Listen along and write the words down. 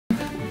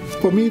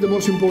For me, the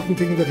most important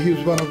thing is that he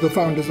was one of the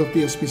founders of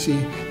the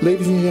SPCE.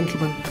 Ladies and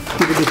gentlemen,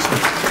 Peter Dixon.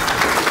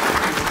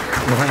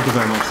 Well, thank you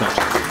very much,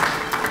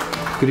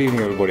 sir. Good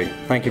evening, everybody.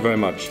 Thank you very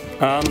much.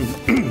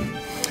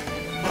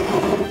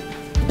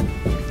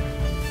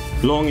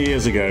 Long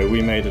years ago,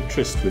 we made a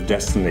tryst with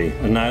destiny,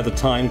 and now the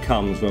time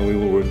comes when we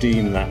will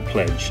redeem that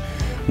pledge,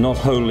 not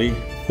wholly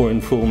or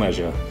in full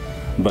measure,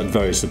 but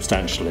very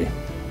substantially.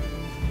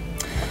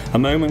 A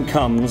moment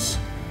comes,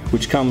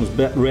 which comes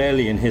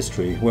rarely in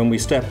history, when we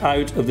step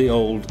out of the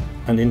old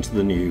and into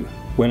the new,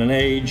 when an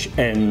age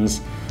ends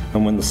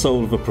and when the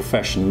soul of a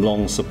profession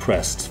long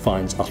suppressed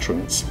finds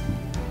utterance.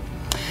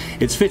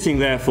 It's fitting,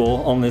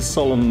 therefore, on this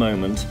solemn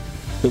moment,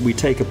 that we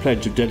take a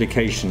pledge of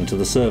dedication to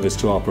the service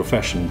to our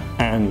profession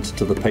and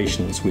to the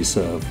patients we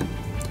serve.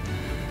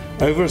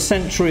 Over a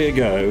century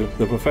ago,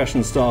 the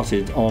profession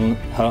started on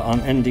her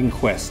unending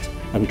quest,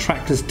 and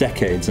trackless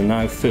decades are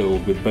now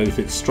filled with both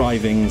its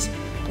strivings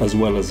as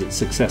well as its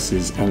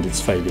successes and its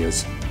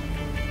failures.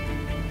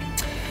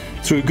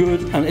 Through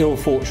good and ill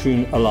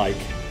fortune alike,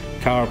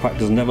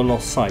 chiropractors never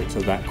lost sight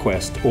of that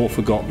quest or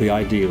forgot the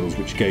ideals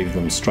which gave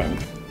them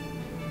strength.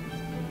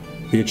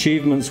 The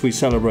achievements we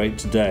celebrate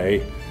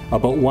today are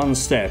but one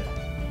step,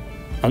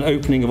 an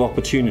opening of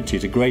opportunity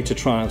to greater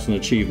triumphs and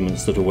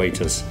achievements that await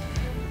us.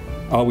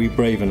 Are we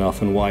brave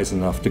enough and wise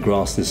enough to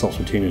grasp this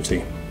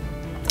opportunity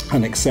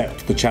and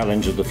accept the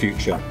challenge of the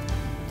future?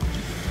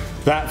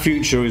 That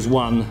future is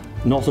one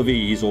not of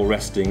ease or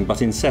resting,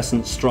 but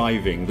incessant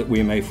striving that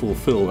we may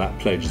fulfill that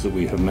pledge that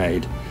we have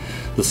made.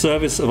 The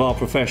service of our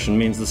profession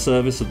means the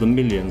service of the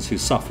millions who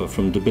suffer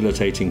from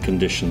debilitating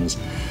conditions,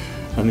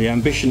 and the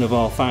ambition of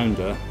our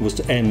founder was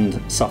to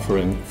end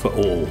suffering for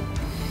all.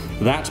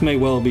 That may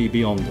well be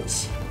beyond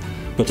us,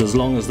 but as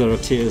long as there are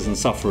tears and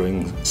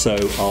suffering, so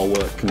our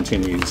work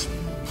continues.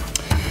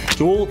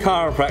 To all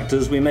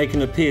chiropractors, we make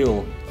an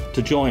appeal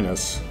to join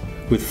us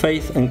with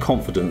faith and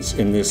confidence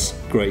in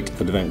this great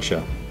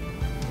adventure.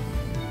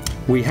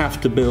 We have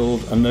to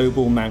build a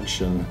noble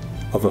mansion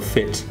of a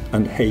fit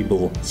and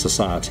able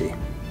society.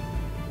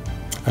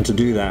 And to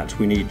do that,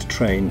 we need to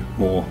train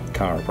more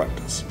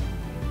chiropractors.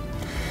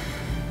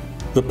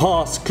 The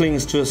past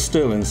clings to us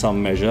still in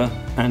some measure,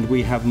 and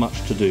we have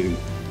much to do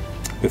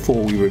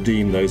before we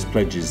redeem those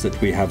pledges that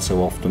we have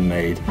so often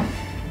made.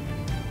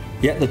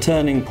 Yet the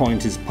turning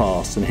point is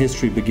past, and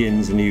history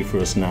begins anew for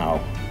us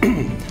now.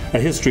 A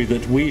history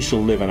that we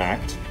shall live and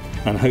act,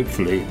 and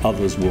hopefully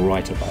others will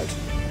write about.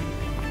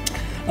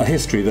 A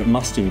history that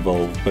must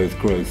involve both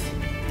growth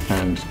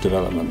and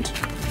development.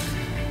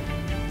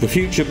 The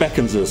future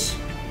beckons us.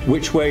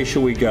 Which way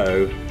shall we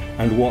go,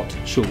 and what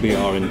shall be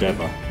our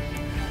endeavour?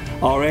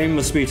 Our aim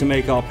must be to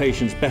make our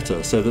patients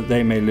better so that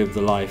they may live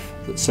the life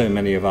that so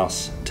many of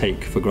us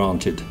take for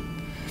granted.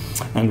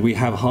 And we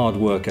have hard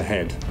work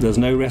ahead. There's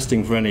no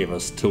resting for any of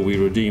us till we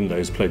redeem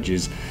those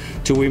pledges,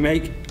 till we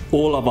make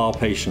all of our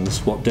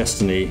patients what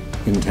destiny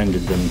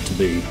intended them to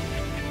be.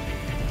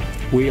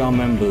 We are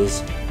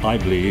members, I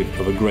believe,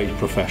 of a great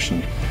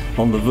profession,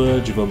 on the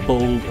verge of a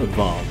bold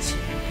advance.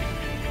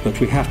 But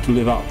we have to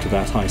live up to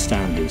that high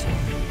standard.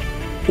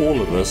 All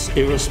of us,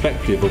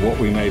 irrespective of what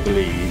we may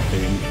believe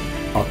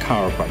in, are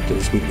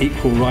chiropractors with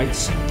equal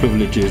rights,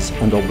 privileges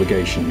and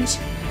obligations.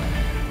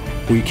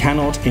 We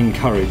cannot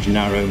encourage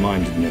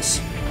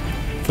narrow-mindedness,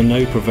 for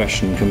no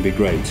profession can be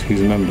great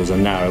whose members are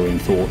narrow in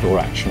thought or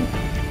action.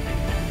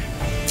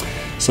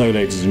 So,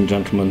 ladies and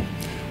gentlemen,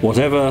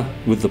 whatever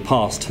with the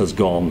past has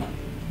gone,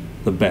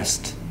 the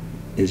best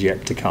is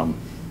yet to come.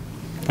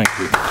 Thank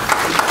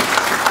you.